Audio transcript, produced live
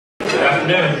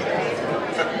afternoon.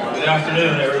 Good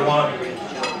afternoon, everyone.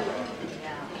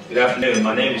 Good afternoon.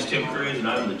 My name is Tim Cruz, and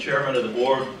I'm the chairman of the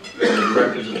board of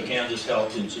directors of the Kansas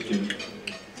Health Institute.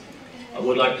 I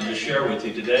would like to just share with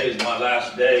you, today is my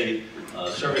last day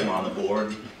serving on the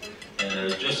board.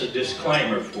 And just a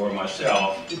disclaimer for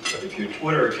myself, if your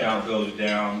Twitter account goes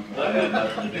down, I had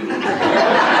nothing to do with it.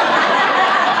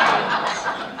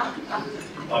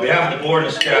 On behalf of the board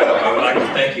and staff, I would like to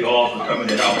thank you all for coming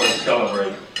to help us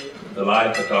celebrate the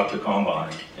life of Dr.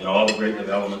 Crumbine and all the great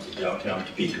developments of downtown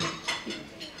Topeka.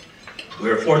 We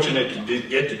are fortunate to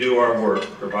get to do our work,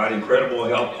 provide incredible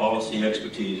health policy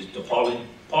expertise to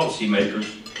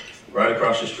policymakers right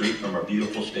across the street from our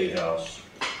beautiful State House.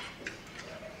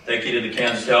 Thank you to the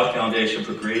Kansas Health Foundation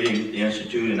for creating the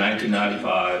Institute in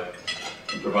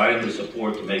 1995 and providing the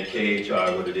support to make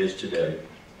KHI what it is today.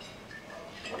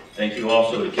 Thank you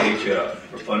also to KHF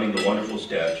for funding the wonderful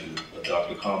statue of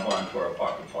Dr. Crumbine for our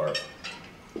pocket park.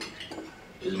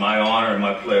 It is my honor and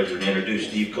my pleasure to introduce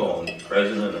Steve Coen,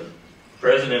 President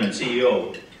and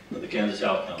CEO of the Kansas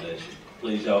Health Foundation.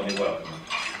 Please help me welcome him.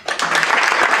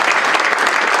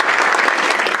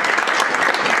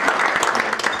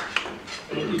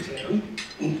 Thank you,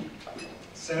 Tim.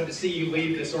 Sad to see you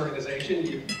leave this organization.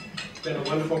 You've been a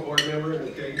wonderful board member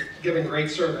and given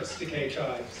great service to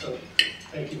KHI, so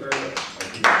thank you very much.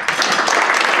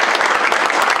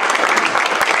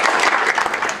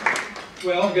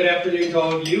 Well, good afternoon to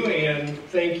all of you, and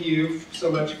thank you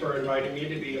so much for inviting me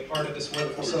to be a part of this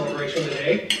wonderful celebration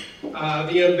today.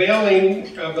 The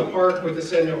unveiling of the park with the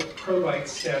Samuel Crumbine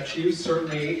statue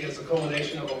certainly is a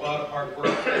culmination of a lot of hard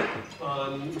work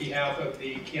on behalf of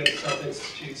the Kansas Health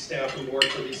Institute staff and board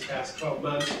for these past 12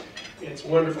 months. It's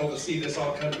wonderful to see this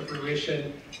all come to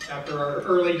fruition after our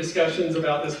early discussions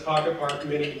about this pocket park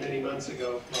many months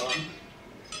ago,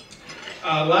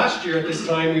 Bob. Last year at this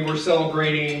time we were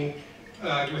celebrating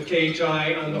with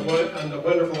KHI on the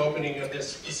wonderful opening of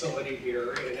this facility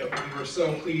here, and we were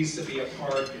so pleased to be a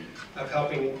part of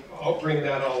helping bring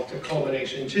that all to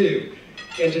culmination too.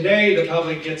 And today the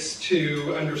public gets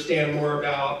to understand more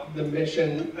about the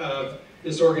mission of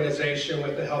this organization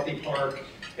with the Healthy Park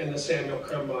and the Samuel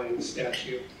Crumbine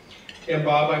statue. And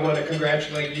Bob, I want to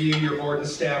congratulate you, your board and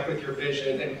staff with your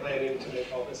vision and planning to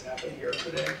make all this happen here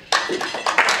today.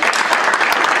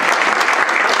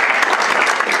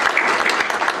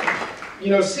 You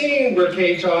know, seeing where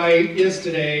KHI is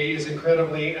today is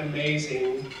incredibly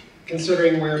amazing,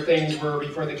 considering where things were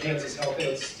before the Kansas Health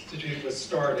Institute was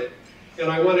started.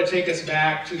 And I want to take us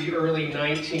back to the early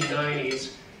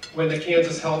 1990s when the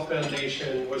Kansas Health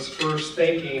Foundation was first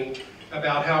thinking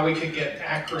about how we could get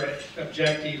accurate,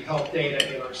 objective health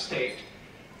data in our state.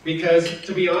 Because,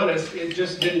 to be honest, it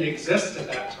just didn't exist at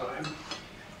that time.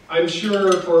 I'm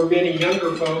sure for many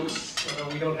younger folks,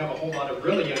 although we don't have a whole lot of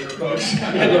really younger folks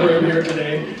in the room here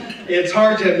today, it's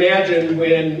hard to imagine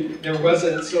when there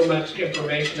wasn't so much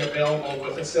information available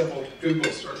with a simple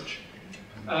Google search.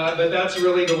 But that's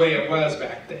really the way it was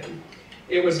back then.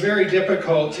 It was very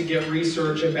difficult to get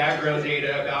research and background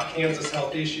data about Kansas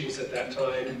health issues at that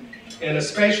time, and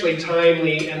especially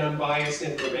timely and unbiased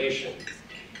information.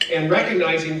 And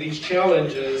recognizing these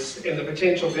challenges and the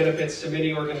potential benefits to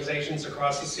many organizations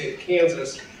across the state of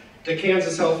Kansas, the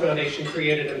Kansas Health Foundation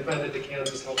created and funded the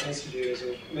Kansas Health Institute, as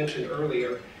I mentioned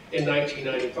earlier, in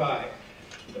 1995.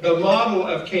 The model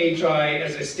of KHI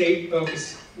as a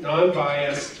state-focused,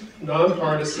 non-biased,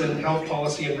 non-partisan health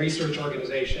policy and research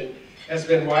organization has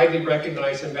been widely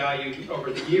recognized and valued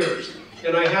over the years.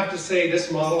 And I have to say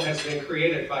this model has been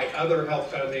created by other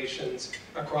health foundations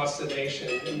across the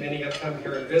nation, and many have come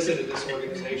here and visited this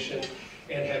organization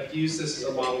and have used this as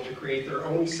a model to create their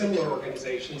own similar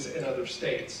organizations in other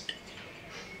states.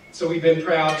 So we've been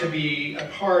proud to be a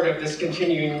part of this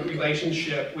continuing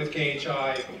relationship with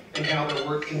KHI and how their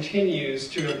work continues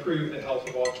to improve the health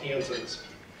of all Kansans.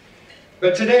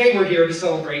 But today we're here to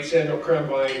celebrate Samuel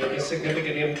Crumbine and his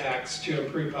significant impacts to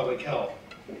improve public health.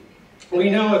 We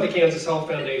know at the Kansas Health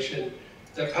Foundation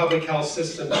that public health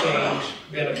system change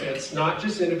benefits not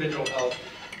just individual health,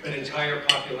 but entire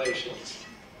populations,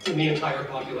 and the entire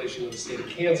population of the state of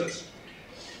Kansas.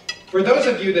 For those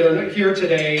of you that are here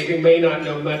today who may not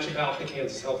know much about the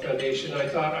Kansas Health Foundation, I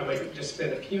thought I might just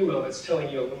spend a few moments telling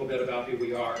you a little bit about who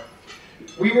we are.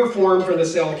 We were formed from the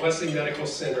sale of Wesley Medical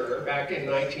Center back in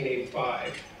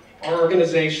 1985. Our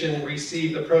organization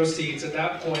received the proceeds at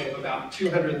that point of about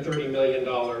 $230 million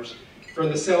from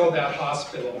the sale of that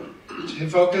hospital to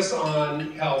focus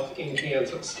on health in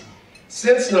Kansas.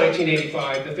 Since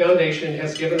 1985, the foundation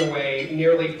has given away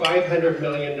nearly $500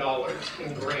 million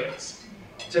in grants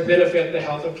to benefit the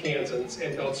health of Kansans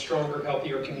and build stronger,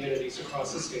 healthier communities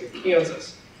across the state of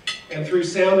Kansas. And through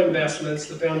sound investments,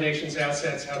 the foundation's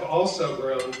assets have also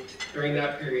grown during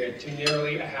that period to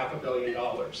nearly $500 million,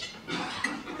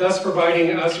 thus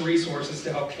providing us resources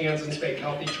to help Kansans make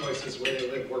healthy choices where they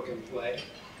live, work, and play.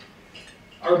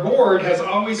 Our board has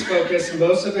always focused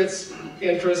most of its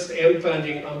interest and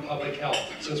funding on public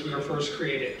health since we were first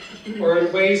created, or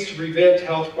in ways to prevent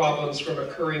health problems from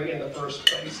occurring in the first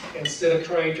place, instead of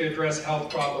trying to address health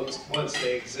problems once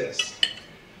they exist.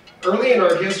 Early in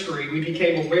our history, we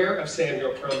became aware of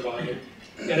Samuel Crumbine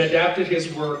and adapted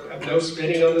his work of no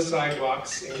spitting on the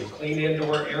sidewalks and clean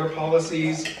indoor air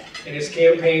policies and his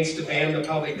campaigns to ban the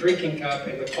public drinking cup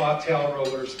and the cloth towel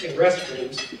rollers in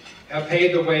restrooms have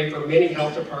paved the way for many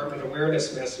health department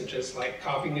awareness messages like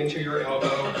coughing into your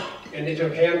elbow and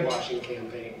into hand washing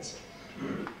campaigns.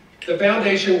 The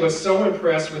foundation was so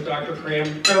impressed with Dr.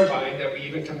 Crumbine that we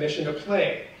even commissioned a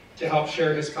play to help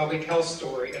share his public health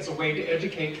story as a way to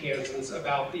educate Kansans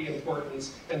about the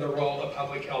importance and the role of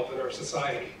public health in our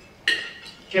society.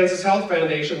 Kansas Health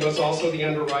Foundation was also the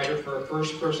underwriter for a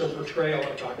first-person portrayal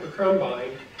of Dr.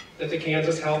 Crumbine that the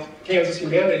Kansas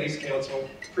Humanities Council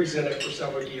presented for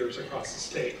several years across the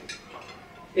state.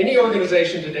 Any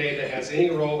organization today that has any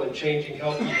role in changing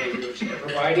health behaviors and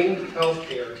providing health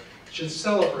care should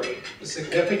celebrate the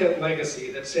significant legacy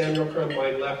that Samuel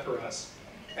Crumbine left for us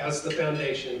as the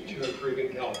foundation to improving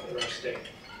health in our state.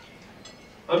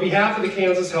 On behalf of the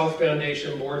Kansas Health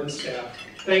Foundation board and staff,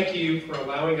 thank you for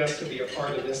allowing us to be a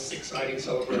part of this exciting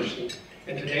celebration.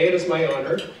 And today it is my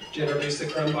honor to introduce the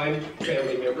Crumbine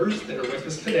family members that are with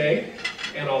us today.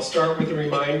 And I'll start with a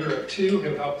reminder of two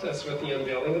who helped us with the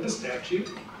unveiling of the statue.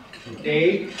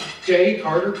 J.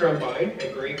 Carter Crumbine,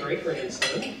 a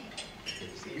great-great-grandson.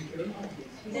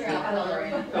 They're out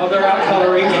coloring. Oh, they're out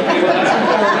coloring. Okay, well, that's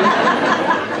important.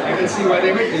 I can see why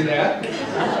they would do that.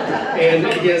 And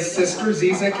his sister,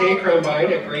 Ziza K.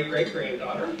 Crumbine, a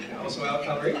great-great-granddaughter, also out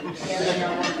coloring.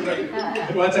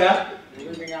 What's that?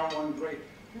 You're leaving out one great.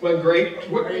 One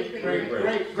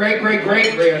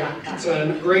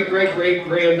great-great-grandson,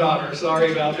 great-great-great-granddaughter.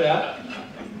 Sorry about that.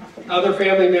 Other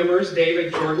family members,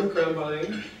 David Jordan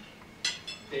Crumbine.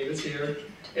 David's here.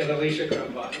 And Alicia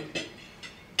Crumbine.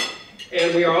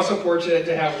 And we are also fortunate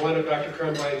to have one of Dr.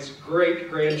 Crumbine's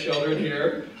great-grandchildren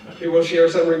here who will share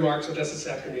some remarks with us this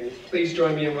afternoon. Please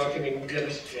join me in welcoming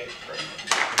Dennis J.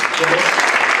 Crumbine. Dennis?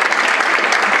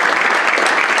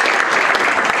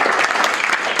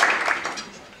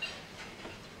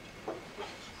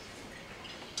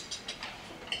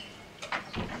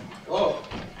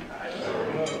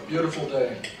 Beautiful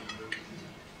day.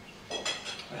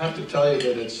 I have to tell you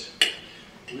that it's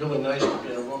really nice to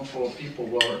be in a room full of people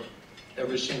where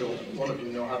every single one of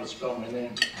you know how to spell my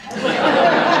name.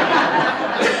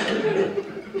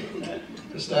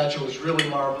 The statue was really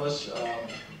marvelous.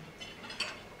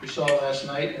 We saw it last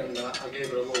night and I gave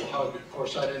it a little hug. Of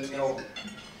course, I didn't know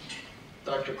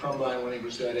Dr. Crumbine when he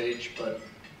was that age, but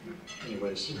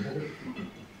anyways.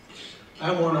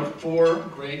 I'm one of 4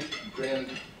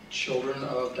 great-grandchildren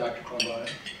of Dr. Crumbine.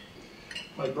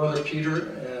 My brother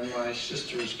Peter and my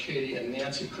sisters Katie and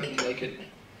Nancy couldn't make it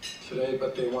today,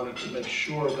 but they wanted to make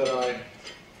sure that I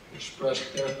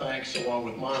expressed their thanks along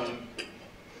with mine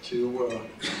to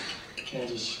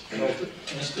Kansas Health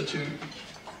Institute,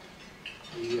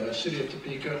 the City of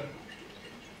Topeka,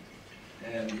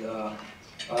 and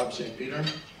Bob St. Peter,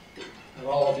 and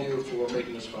all of you for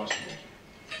making this possible.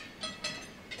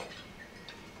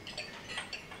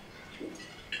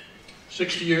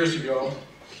 60 years ago,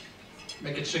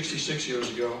 make it 66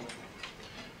 years ago,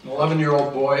 an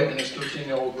 11-year-old boy and his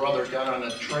 13-year-old brother got on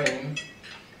a train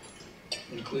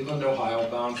in Cleveland, Ohio,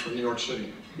 bound for New York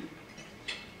City.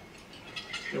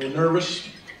 They were nervous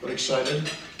but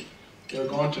excited. They were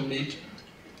going to meet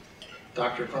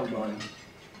Dr. Crumbine,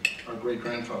 our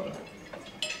great-grandfather.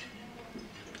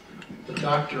 The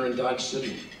doctor in Dodge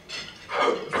City,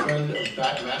 a friend of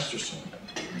Bat Masterson,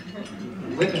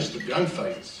 witnessed the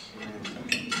gunfights,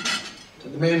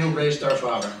 and the man who raised our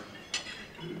father.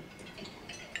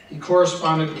 He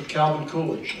corresponded with Calvin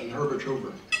Coolidge and Herbert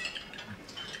Hoover.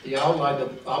 He outlawed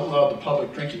the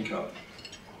public drinking cup.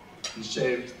 He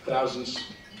saved thousands,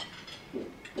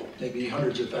 maybe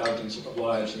hundreds of thousands of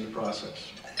lives in the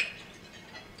process.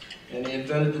 And he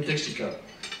invented the Dixie cup.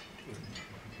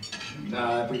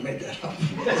 Nah, we made that up.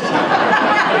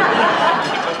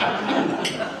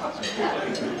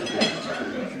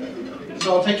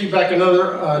 So I'll take you back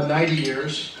another 90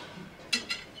 years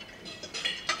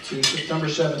to September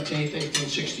 17th,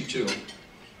 1862.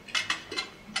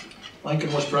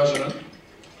 Lincoln was president.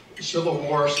 The Civil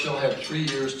War still had 3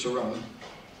 years to run.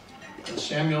 And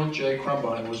Samuel J.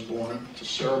 Crumbine was born to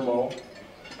Sarah Moe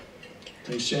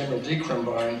named Samuel D.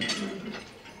 Crumbine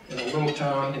in a little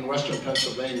town in western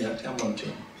Pennsylvania,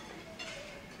 Embleton,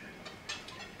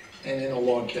 and in a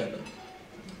log cabin.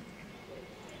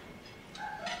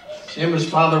 Samuel's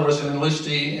father was an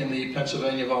enlistee in the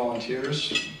Pennsylvania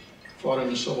Volunteers, fought in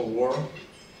the Civil War,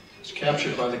 was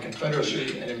captured by the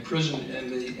Confederacy and imprisoned in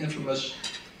the infamous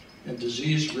and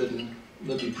disease-ridden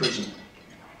Libby prison.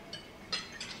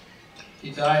 He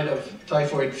died of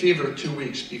typhoid fever 2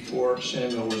 weeks before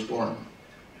Samuel was born.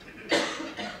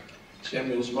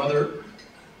 Samuel's mother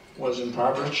was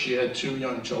impoverished. She had 2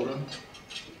 young children.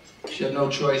 She had no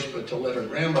choice but to let her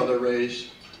grandmother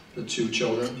raise the 2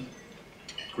 children,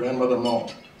 Grandmother Mo.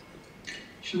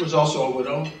 She was also a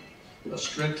widow, a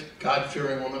strict,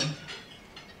 God-fearing woman,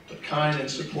 but kind and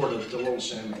supportive to little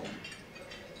Samuel.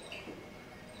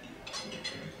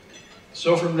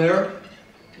 So from there,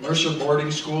 Mercer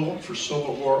Boarding School for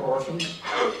Civil War orphans,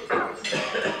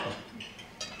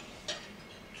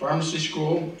 pharmacy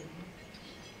school,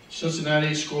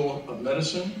 Cincinnati School of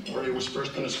Medicine, where he was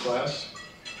first in his class,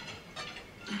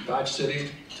 Dodge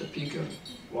City, Topeka,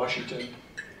 Washington,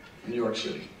 New York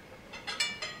City.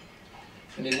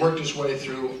 And he worked his way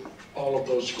through all of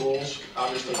those schools.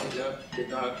 Obviously, he did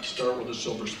not start with a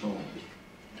silver spoon.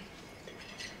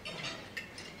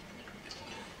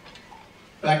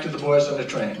 Back to the boys on the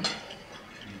train.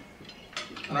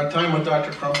 In our time with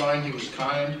Dr. Crumbine, he was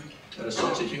kind, had a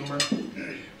sense of humor,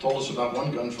 told us about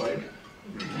one gunfight.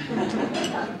 He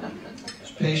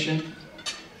was patient.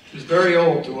 He was very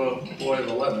old to a boy of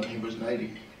 11. He was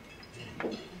 90.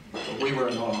 But we were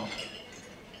in awe.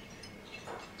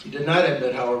 He did not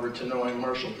admit, however, to knowing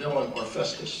Marshall Dillon or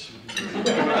Festus.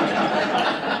 There's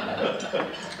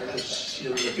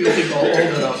a few people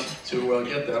old enough to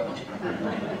get that one.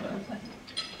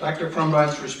 Dr.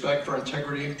 Crumbine's respect for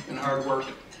integrity and hard work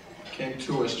came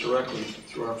to us directly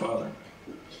through our father.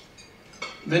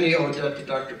 Many owe a debt to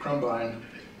Dr. Crumbine,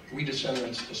 we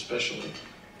descendants especially.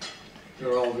 We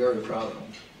are all very proud of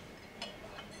him.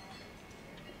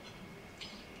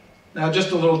 Now,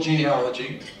 just a little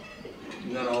genealogy,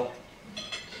 and then I'll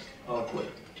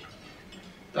quit.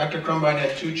 Dr. Crumbine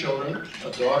had 2 children, a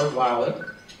daughter, Violet,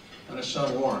 and a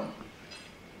son, Warren.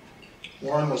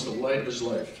 Warren was the light of his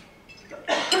life.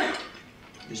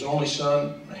 His only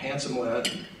son, a handsome lad.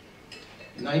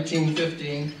 In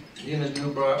 1915, he and his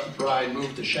new bride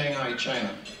moved to Shanghai, China,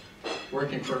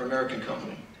 working for an American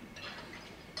company.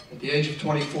 At the age of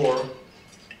 24,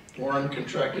 Warren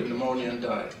contracted pneumonia and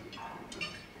died.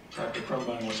 Dr.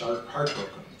 Crumbine was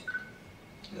heartbroken,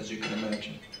 as you can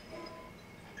imagine.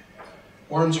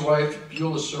 Warren's wife,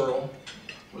 Beulah Searle,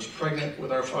 was pregnant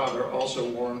with our father, also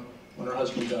Warren, when her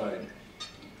husband died.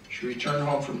 She returned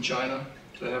home from China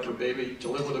to have her baby to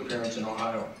live with her parents in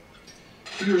Ohio.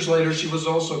 2 years later, she was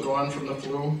also gone from the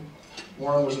flu.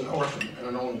 Warren was an orphan and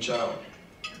an only child,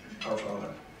 our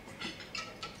father.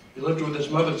 He lived with his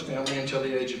mother's family until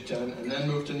the age of 10, and then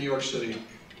moved to New York City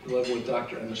to live with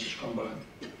Dr. and Mrs. Crumbine.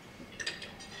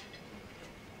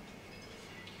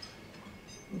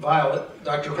 Violet,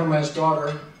 Dr. Crumbine's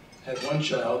daughter, had 1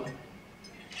 child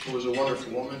who was a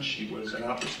wonderful woman. She was an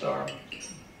opera star,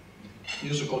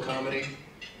 musical comedy,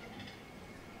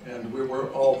 and we were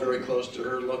all very close to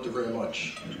her, loved her very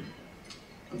much.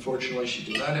 Unfortunately, she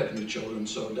did not have any children,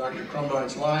 so Dr.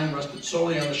 Crumbine's line rested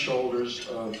solely on the shoulders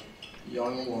of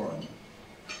young Warren.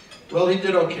 Well, he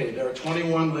did okay. There are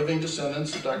 21 living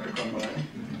descendants of Dr. Crumbine,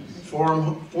 four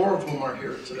of whom are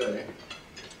here today.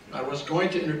 I was going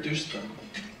to introduce them.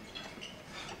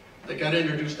 They got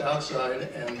introduced outside,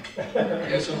 and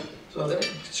yeah, so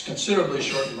it's considerably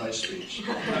shortened my speech.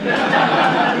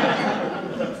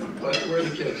 But where are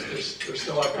the kids? They're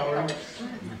still out coloring?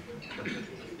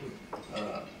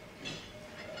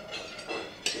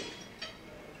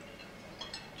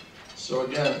 So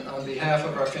again, on behalf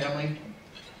of our family,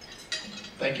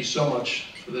 thank you so much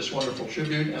for this wonderful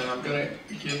tribute, and I'm going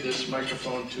to give this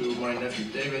microphone to my nephew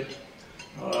David.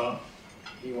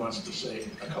 He wants to say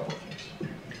a couple of things.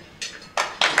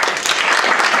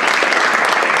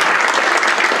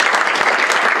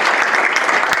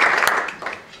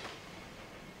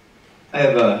 I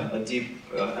have a deep,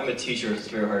 I'm a teacher, it's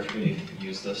very hard for me to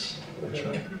use this.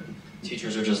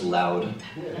 Teachers are just loud.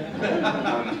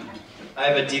 I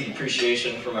have a deep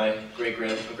appreciation for my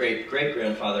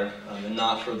great-great-grandfather, and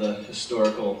not for the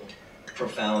historical,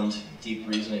 profound, deep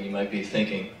reasoning you might be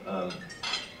thinking.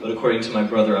 But according to my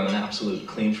brother, I'm an absolute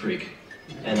clean freak.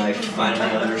 And I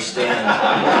finally understand.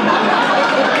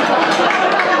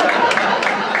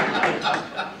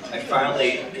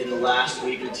 In the last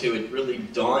week or 2, it really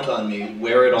dawned on me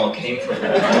where it all came from.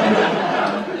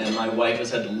 And my wife has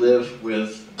had to live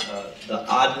with the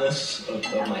oddness dullness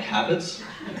of my habits,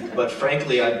 but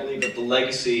frankly, I believe that the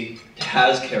legacy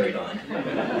has carried on.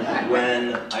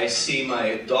 When I see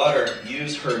my daughter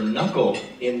use her knuckle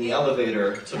in the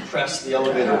elevator to press the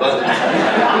elevator button,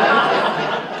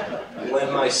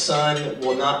 when my son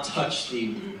will not touch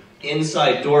the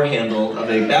inside door handle of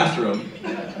a bathroom,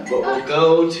 but will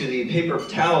go to the paper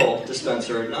towel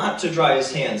dispenser, not to dry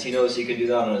his hands. He knows he can do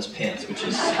that on his pants, which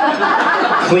is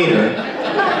cleaner.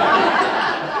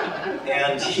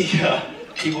 And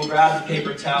he will grab the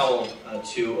paper towel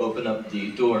to open up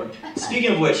the door.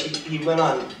 Speaking of which, he went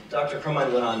on, Dr.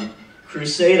 Crumbine went on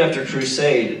crusade after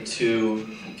crusade to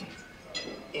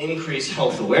increase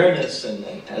health awareness, and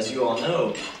as you all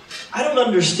know, I don't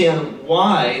understand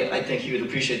why, I think he would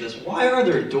appreciate this, why are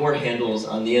there door handles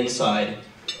on the inside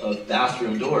of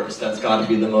bathroom doors? That's got to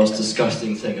be the most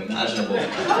disgusting thing imaginable. In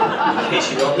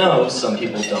case you don't know, some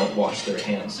people don't wash their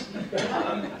hands.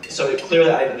 So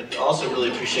clearly, I also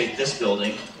really appreciate this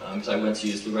building, because I went to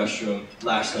use the restroom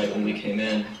last night when we came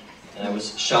in, and I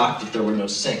was shocked that there were no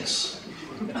sinks.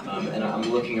 And I'm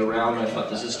looking around and I thought,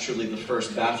 this is truly the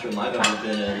first bathroom I've ever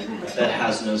been in that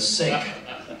has no sink.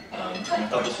 I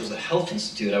thought this was a health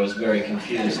institute. I was very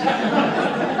confused. But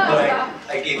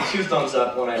I gave 2 thumbs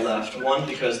up when I left. One,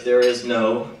 because there is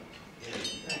no,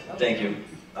 thank you,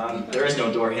 there is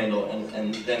no door handle,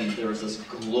 and then there was this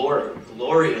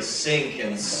glorious sink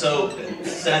and soap and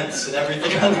scents and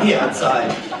everything on the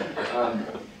outside.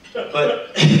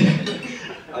 But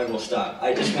I will stop.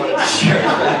 I just wanted to share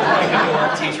that. I could go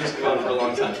on, teachers could go on for a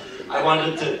long time. I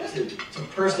wanted to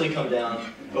personally come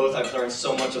down. Both, I've learned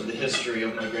so much of the history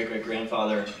of my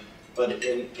great-great-grandfather, but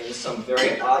in some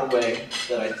very odd way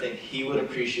that I think he would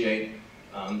appreciate.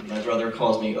 My brother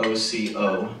calls me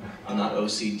OCO. I'm not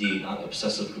OCD, not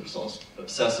obsessive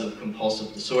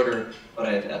compulsive disorder, but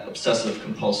I have obsessive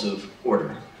compulsive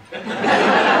order.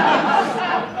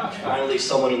 Finally,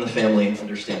 someone in the family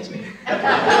understands me.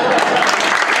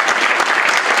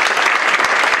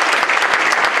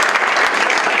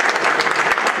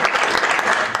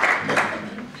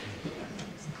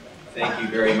 Thank you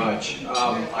very much.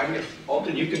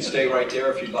 Alton, you can stay right there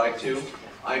if you'd like to.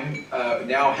 I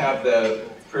now have the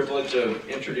privilege of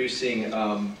introducing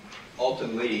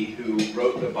Alton Lee, who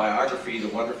wrote the biography, the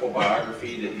wonderful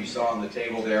biography that you saw on the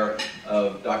table there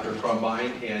of Dr.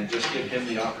 Crumbine, and just give him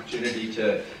the opportunity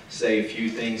to say a few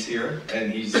things here.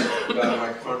 And he's got a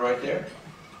microphone right there.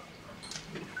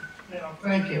 Well,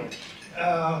 thank you.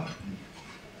 I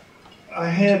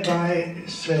had my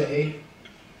say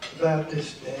about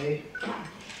this day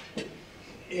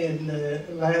in the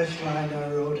last line I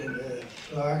wrote in the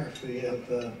biography of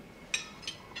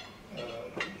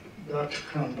Dr.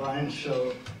 Crumbine,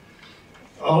 so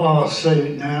all I'll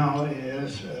say now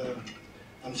is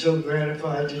I'm so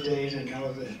gratified today to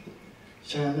know that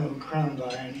Samuel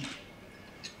Crumbine,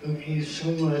 who gives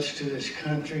so much to his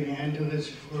country and to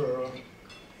his world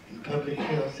in public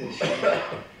health issues,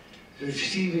 is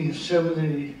receiving some of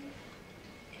the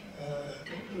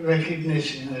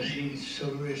recognition that he so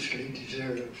richly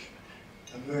deserves.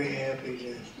 I'm very happy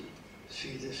to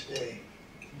see this day.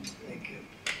 Thank you.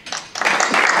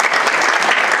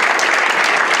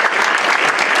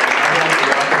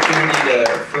 To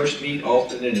first meet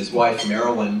Alton and his wife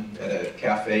Marilyn at a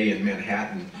cafe in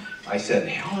Manhattan. I said,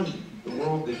 how in the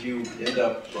world did you end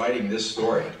up writing this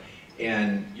story?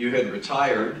 And you had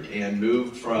retired and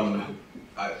moved from,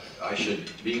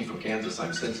 being from Kansas,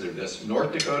 I'm sensitive to this,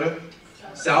 North Dakota?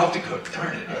 South Dakota,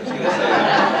 darn it, I was going to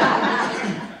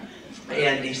say.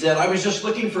 And he said, I was just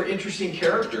looking for interesting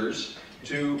characters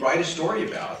to write a story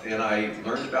about. And I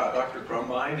learned about Dr.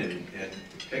 Crumbine and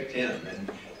picked him.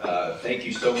 And thank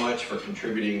you so much for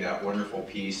contributing that wonderful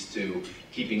piece to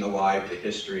keeping alive the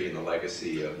history and the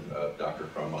legacy of Dr.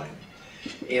 Crumbine.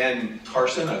 And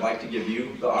Carson, I'd like to give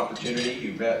you the opportunity.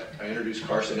 You bet. I introduced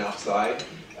Carson outside,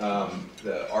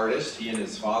 the artist, he and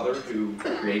his father, who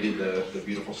created the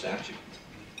beautiful statue.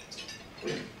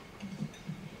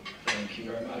 Thank you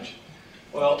very much.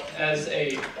 Well, as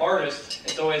an artist,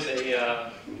 it's always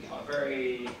a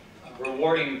very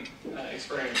rewarding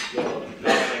experience to be able to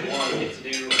not only one, get to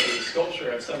do a sculpture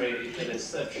of somebody that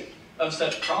is of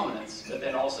such prominence, but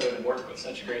then also to work with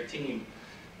such a great team.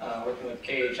 Working with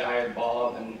KHI and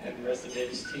Bob and the rest of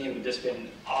his team has just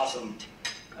been awesome.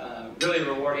 Really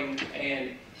rewarding,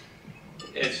 and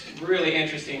it's really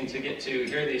interesting to get to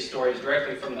hear these stories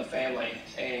directly from the family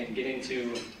and get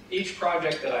into each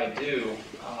project that I do.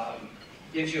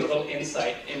 Gives you a little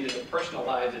insight into the personal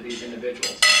lives of these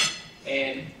individuals.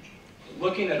 And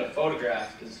looking at a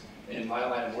photograph, because in my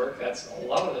line of work, that's a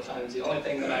lot of the times the only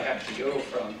thing that I have to go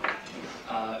from.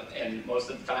 And most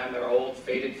of the time they're old,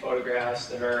 faded photographs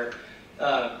that are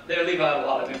they leave out a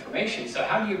lot of information. So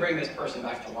how do you bring this person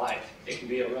back to life? It can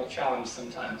be a real challenge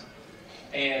sometimes.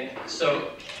 And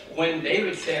so when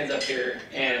David stands up here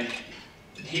and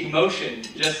he motioned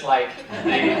just like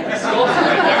the sculpture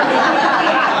right there.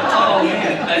 Oh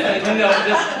man,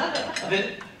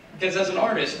 because as an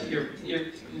artist, you're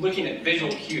looking at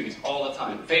visual cues all the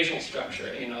time, facial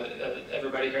structure. You know,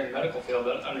 everybody here in the medical field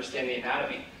that understand the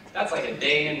anatomy. That's like a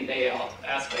day in, day out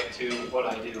aspect to what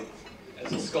I do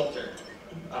as a sculptor.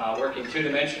 Working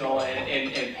two-dimensional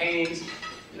and paintings,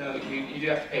 you know, you do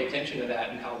have to pay attention to that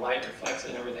and how light reflects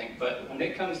and everything. But when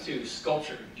it comes to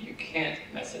sculpture, you can't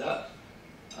mess it up.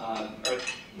 Or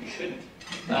you shouldn't.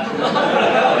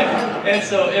 And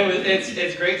so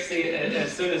it's great to see.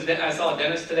 As soon as I saw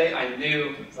Dennis today, I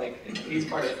knew it's like he's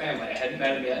part of the family. I hadn't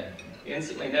met him yet. You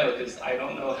instantly know, because I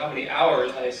don't know how many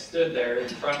hours I stood there in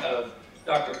front of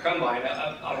Dr. Crumbine.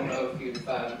 I don't know if you've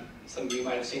some of you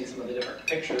might have seen some of the different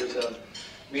pictures of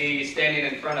me standing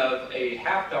in front of a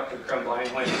half Dr.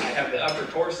 Crumbine when I have the upper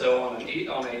torso on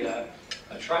a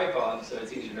tripod, so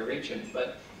it's easier to reach him.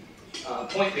 But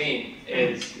point being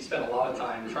is you spend a lot of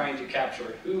time trying to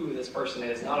capture who this person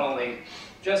is, not only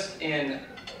just in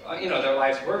their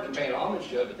life's work and paying homage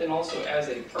to it, but then also as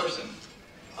a person.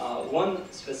 One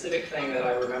specific thing that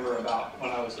I remember about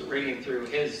when I was reading through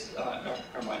his Dr.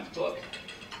 Crumbine's book,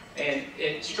 and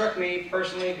it struck me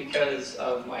personally because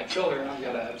of my children. I've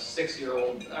got a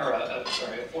 6-year-old, or a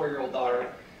 4-year-old daughter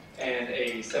and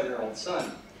a 7-year-old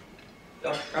son.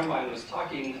 Dr. Crumbine was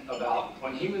talking about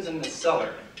when he was in the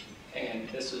cellar, and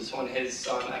this was when his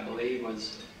son, I believe,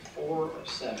 was 4 or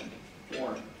 7,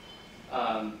 Warren,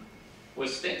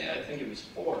 was standing, I think it was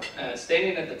 4,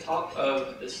 standing at the top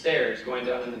of the stairs going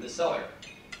down into the cellar.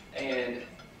 And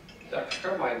Dr.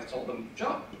 Crumbine told him,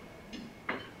 jump.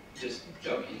 Just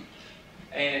joking.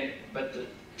 But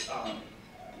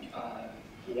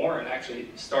Warren actually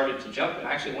started to jump and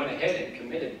actually went ahead and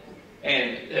committed.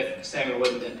 And if Samuel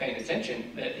wouldn't have been paying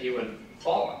attention, that he would have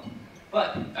fallen.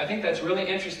 But I think that's really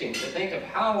interesting to think of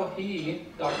how he,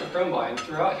 Dr. Crumbine,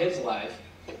 throughout his life,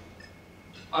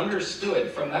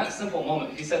 understood from that simple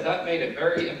moment. He said that made a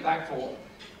very impactful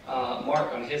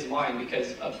mark on his mind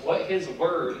because of what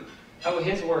how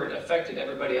his word affected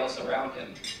everybody else around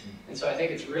him. And so I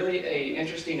think it's really an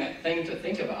interesting thing to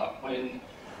think about when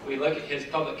we look at his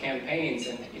public campaigns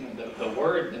and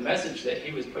the message that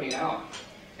he was putting out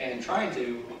and trying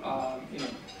to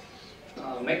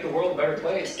make the world a better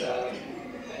place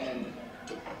and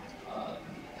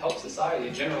help society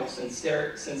in general.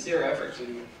 Sincere effort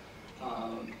to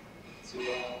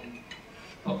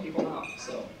help people out.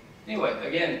 So anyway,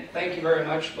 again, thank you very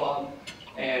much, Bob,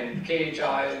 and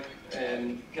KHI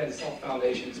and Kansas Health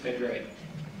Foundation. It's been great.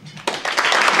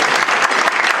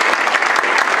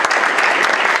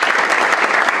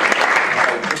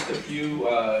 Just a few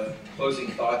closing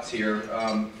thoughts here.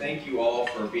 Thank you all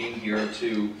for being here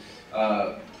to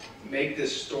make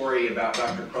this story about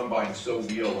Dr. Crumbine so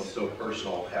real and so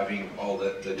personal, having all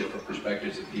the different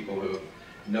perspectives of people who have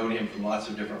known him from lots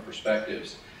of different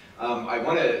perspectives. I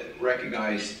want to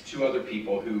recognize 2 other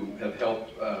people who have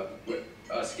helped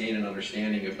us gain an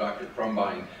understanding of Dr.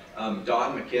 Crumbine.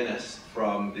 Dawn McInnes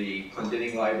from the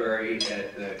Clendening Library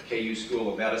at the KU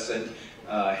School of Medicine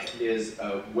is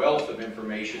a wealth of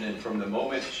information, and from the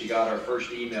moment she got our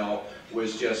first email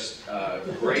was just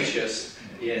gracious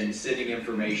in sending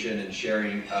information and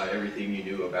sharing everything you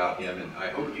knew about him. And I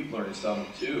hope you've learned some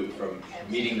too from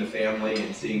meeting the family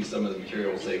and seeing some of the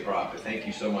materials they brought. But thank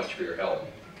you so much for your help.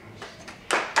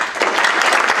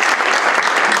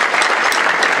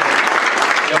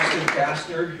 Justin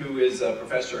Kastner, who is a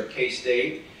professor at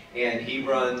K-State, and he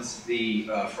runs the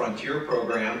Frontier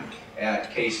program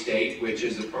at K-State, which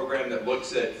is a program that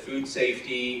looks at food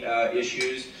safety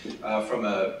issues from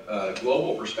a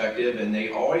global perspective, and they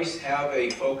always have a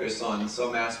focus on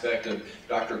some aspect of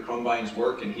Dr. Crumbine's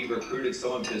work, and he recruited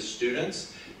some of his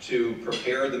students to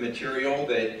prepare the material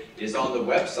that is on the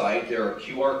website. There are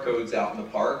QR codes out in the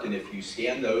park, and if you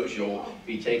scan those, you'll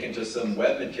be taken to some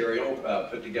web material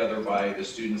put together by the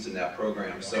students in that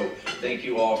program. So thank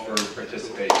you all for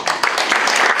participating.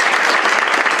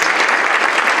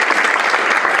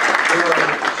 There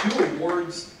are 2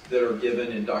 awards that are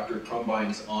given in Dr.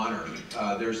 Crumbine's honor.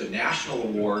 There's a national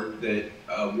award that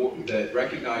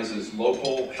recognizes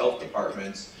local health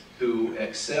departments who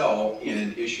excel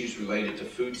in issues related to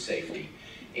food safety.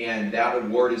 And that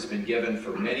award has been given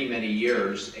for many, many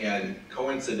years, and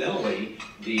coincidentally,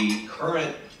 the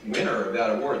current winner of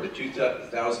that award, the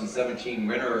 2017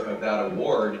 winner of that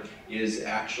award, is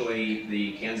actually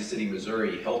the Kansas City,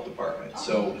 Missouri Health Department.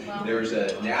 So there's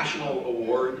a national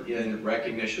award in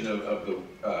recognition of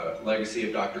the legacy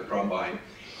of Dr. Crumbine.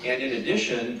 And in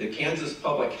addition, the Kansas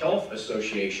Public Health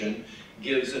Association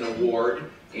gives an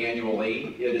award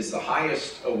annually. It is the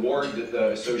highest award that the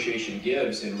association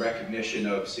gives in recognition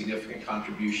of significant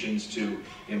contributions to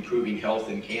improving health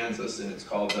in Kansas, and it's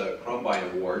called the Crumbine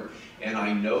Award. And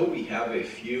I know we have a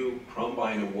few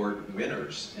Crumbine Award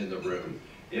winners in the room.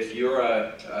 If you're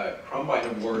a Crumbine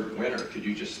Award winner, could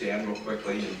you just stand real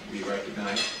quickly and be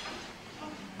recognized?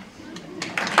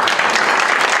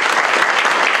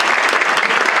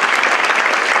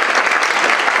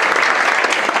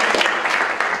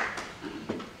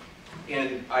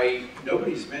 And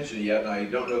nobody's mentioned it yet, and I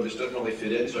don't know, this doesn't really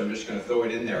fit in, so I'm just going to throw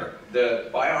it in there. The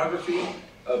biography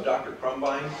of Dr.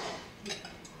 Crumbine,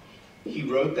 he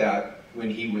wrote that when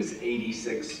he was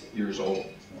 86 years old.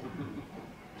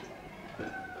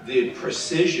 The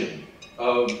precision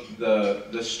of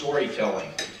the storytelling.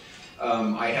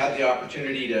 I had the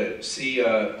opportunity to see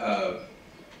a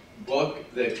book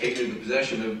that came into the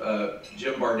possession of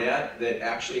Jim Barnett that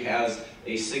actually has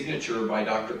a signature by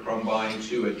Dr. Crumbine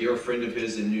to a dear friend of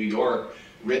his in New York,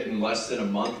 written less than a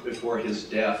month before his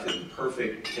death in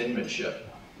perfect penmanship.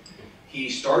 He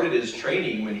started his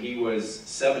training when he was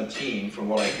 17, from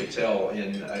what I could tell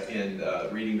in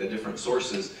reading the different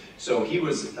sources. So he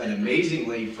was an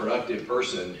amazingly productive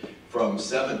person from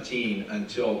 17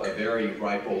 until a very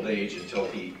ripe old age, until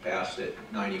he passed at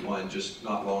 91, just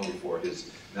not long before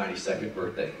his 92nd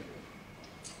birthday.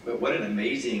 But what an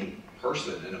amazing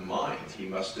person and a mind he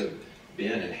must have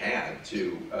been and had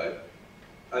to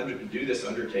do this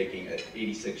undertaking at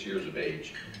 86 years of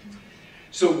age.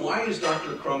 So why is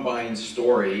Dr. Crumbine's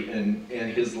story and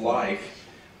his life,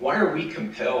 why are we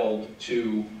compelled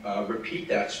to repeat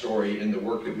that story in the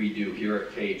work that we do here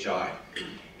at KHI?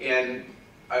 And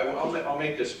I'll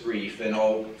make this brief, and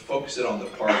I'll focus it on the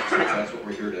part, since that's what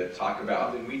we're here to talk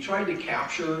about. And we tried to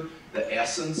capture the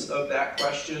essence of that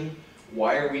question,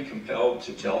 why are we compelled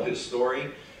to tell his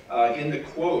story, in the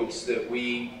quotes that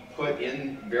we put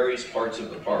in various parts of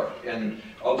the park. And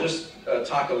I'll just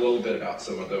talk a little bit about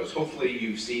some of those. Hopefully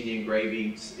you've seen the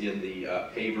engravings in the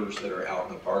pavers that are out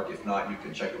in the park. If not, you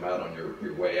can check them out on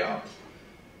your way out.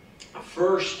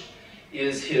 First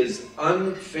is his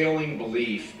unfailing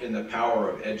belief in the power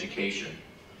of education,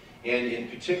 and in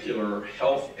particular,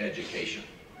 health education,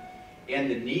 and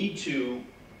the need to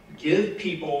give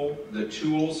people the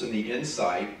tools and the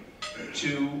insight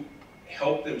to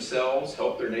help themselves,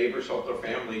 help their neighbors, help their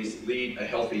families lead a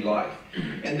healthy life.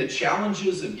 And the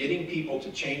challenges of getting people to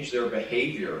change their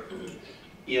behavior.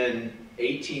 In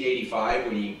 1885,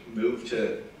 when he moved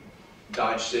to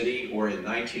Dodge City, or in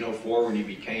 1904 when he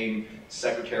became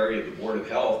Secretary of the Board of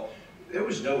Health, it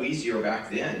was no easier back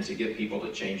then to get people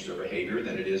to change their behavior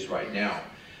than it is right now.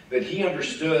 But he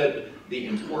understood the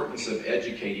importance of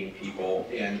educating people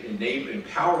and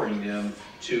empowering them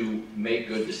to make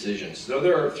good decisions. So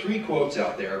there are 3 quotes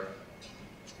out there.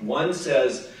 One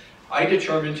says, "I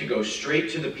determined to go straight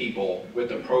to the people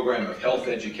with a program of health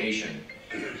education."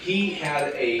 He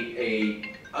had a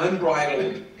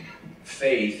unbridled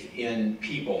faith in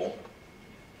people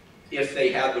if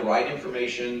they had the right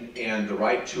information and the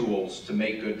right tools to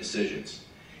make good decisions.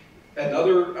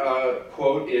 Another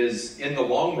quote is, "In the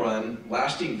long run,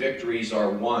 lasting victories are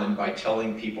won by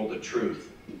telling people the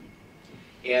truth."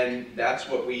 And that's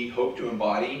what we hope to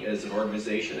embody as an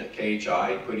organization at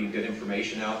KHI, putting good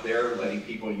information out there, letting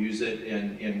people use it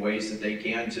in ways that they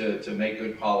can to make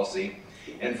good policy.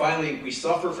 And finally, "We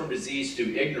suffer from disease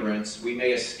through ignorance, we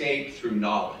may escape through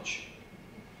knowledge."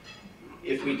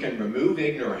 If we can remove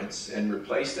ignorance and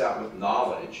replace that with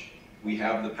knowledge, we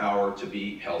have the power to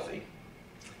be healthy.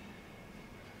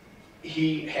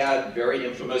 He had very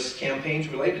infamous campaigns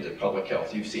related to public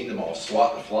health. You've seen them all: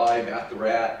 swat the fly, bat the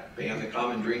rat, ban the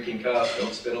common drinking cup,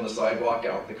 don't spit on the sidewalk,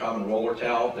 out the common roller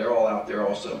towel. They're all out there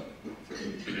also.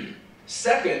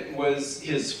 Second was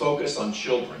his focus on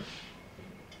children.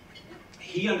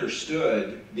 He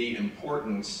understood the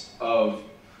importance of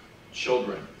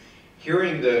children.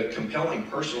 Hearing the compelling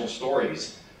personal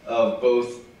stories of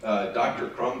both Dr.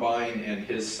 Crumbine and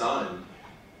his son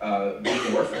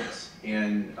being orphans,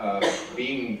 and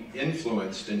being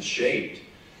influenced and shaped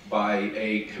by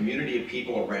a community of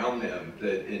people around them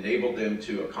that enabled them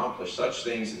to accomplish such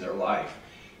things in their life.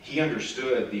 He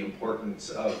understood the importance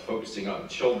of focusing on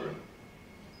children.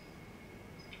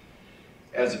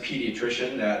 As a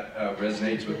pediatrician, that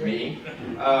resonates with me.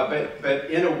 But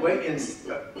in a way,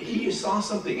 he saw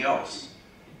something else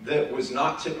that was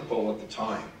not typical at the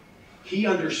time. he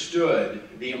understood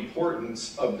the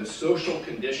importance of the social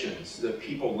conditions that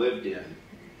people lived in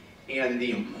and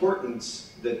the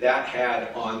importance that that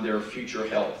had on their future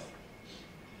health.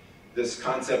 This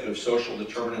concept of social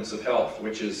determinants of health,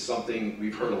 which is something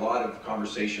we've heard a lot of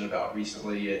conversation about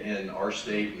recently in our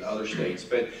state and other states.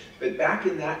 But back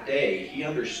in that day, he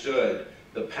understood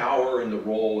the power and the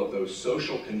role of those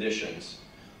social conditions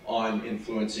on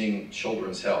influencing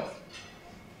children's health.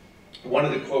 One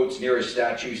of the quotes near his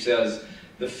statue says,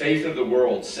 "The faith of the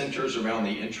world centers around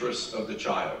the interests of the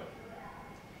child."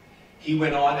 He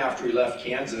went on after he left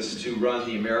Kansas to run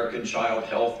the American Child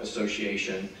Health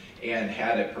Association and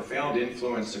had a profound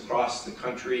influence across the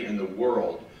country and the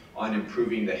world on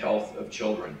improving the health of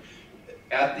children.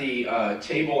 At the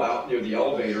table out near the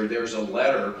elevator, there's a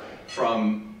letter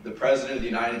from the President of the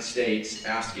United States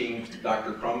asking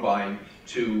Dr. Crumbine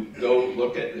to go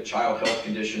look at the child health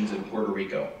conditions in Puerto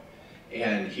Rico.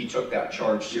 And he took that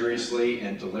charge seriously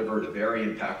and delivered a very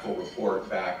impactful report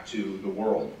back to the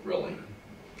world, really.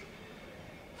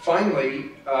 Finally,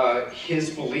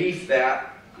 his belief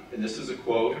that, and this is a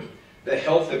quote, "the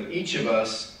health of each of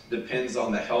us depends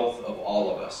on the health of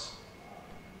all of us."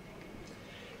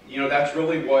 You know, that's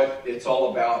really what it's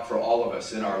all about for all of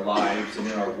us in our lives and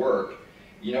in our work.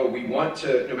 You know, we want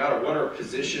to, no matter what our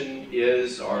position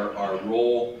is, our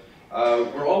role,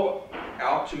 we're all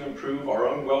out to improve our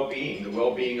own well-being, the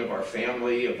well-being of our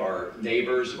family, of our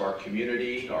neighbors, of our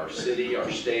community, our city, our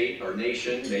state, our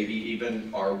nation, maybe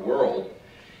even our world.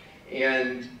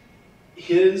 And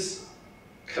his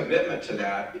commitment to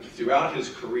that throughout his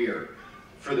career,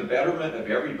 for the betterment of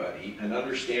everybody and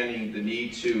understanding the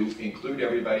need to include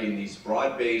everybody in these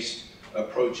broad-based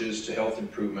approaches to health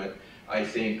improvement, I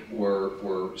think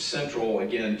were central,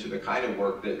 again, to the kind of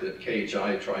work that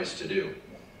KHI tries to do.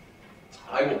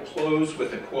 I will close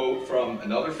with a quote from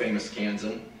another famous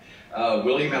Kansan,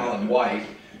 William Allen White,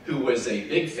 who was a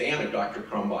big fan of Dr.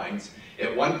 Crumbine's.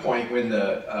 At one point when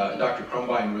Dr.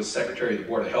 Crumbine was Secretary of the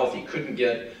Board of Health, he couldn't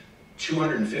get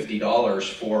 $250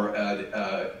 for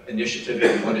an initiative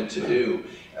that he wanted to do.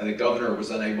 The governor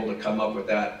was unable to come up with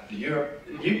that.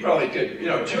 You probably could, you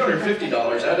know,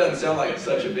 $250, that doesn't sound like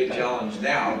such a big challenge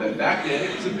now, but back then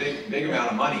it was a big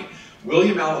amount of money.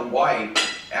 William Allen White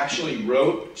actually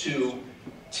wrote to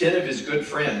 10 of his good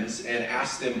friends and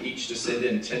asked them each to send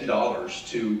in $10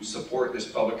 to support this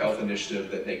public health initiative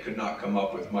that they could not come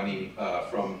up with money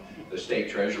from the state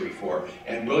treasury for.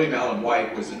 And William Allen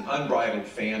White was an unbridled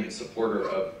fan and supporter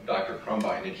of Dr.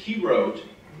 Crumbine. And he wrote,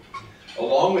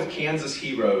 along with Kansas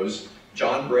heroes,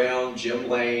 John Brown, Jim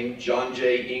Lane, John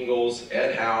J. Ingalls,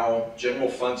 Ed Howe, General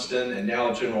Funston, and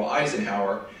now General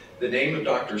Eisenhower, the name of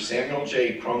Dr. Samuel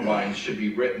J. Crumbine should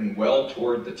be written well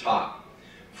toward the top,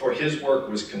 for his work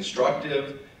was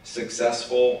constructive,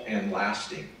 successful, and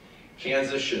lasting.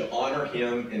 Kansas should honor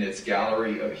him in its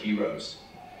gallery of heroes.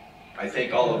 I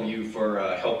thank all of you for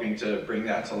helping to bring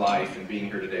that to life and being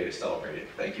here today to celebrate it.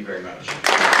 Thank you very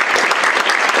much.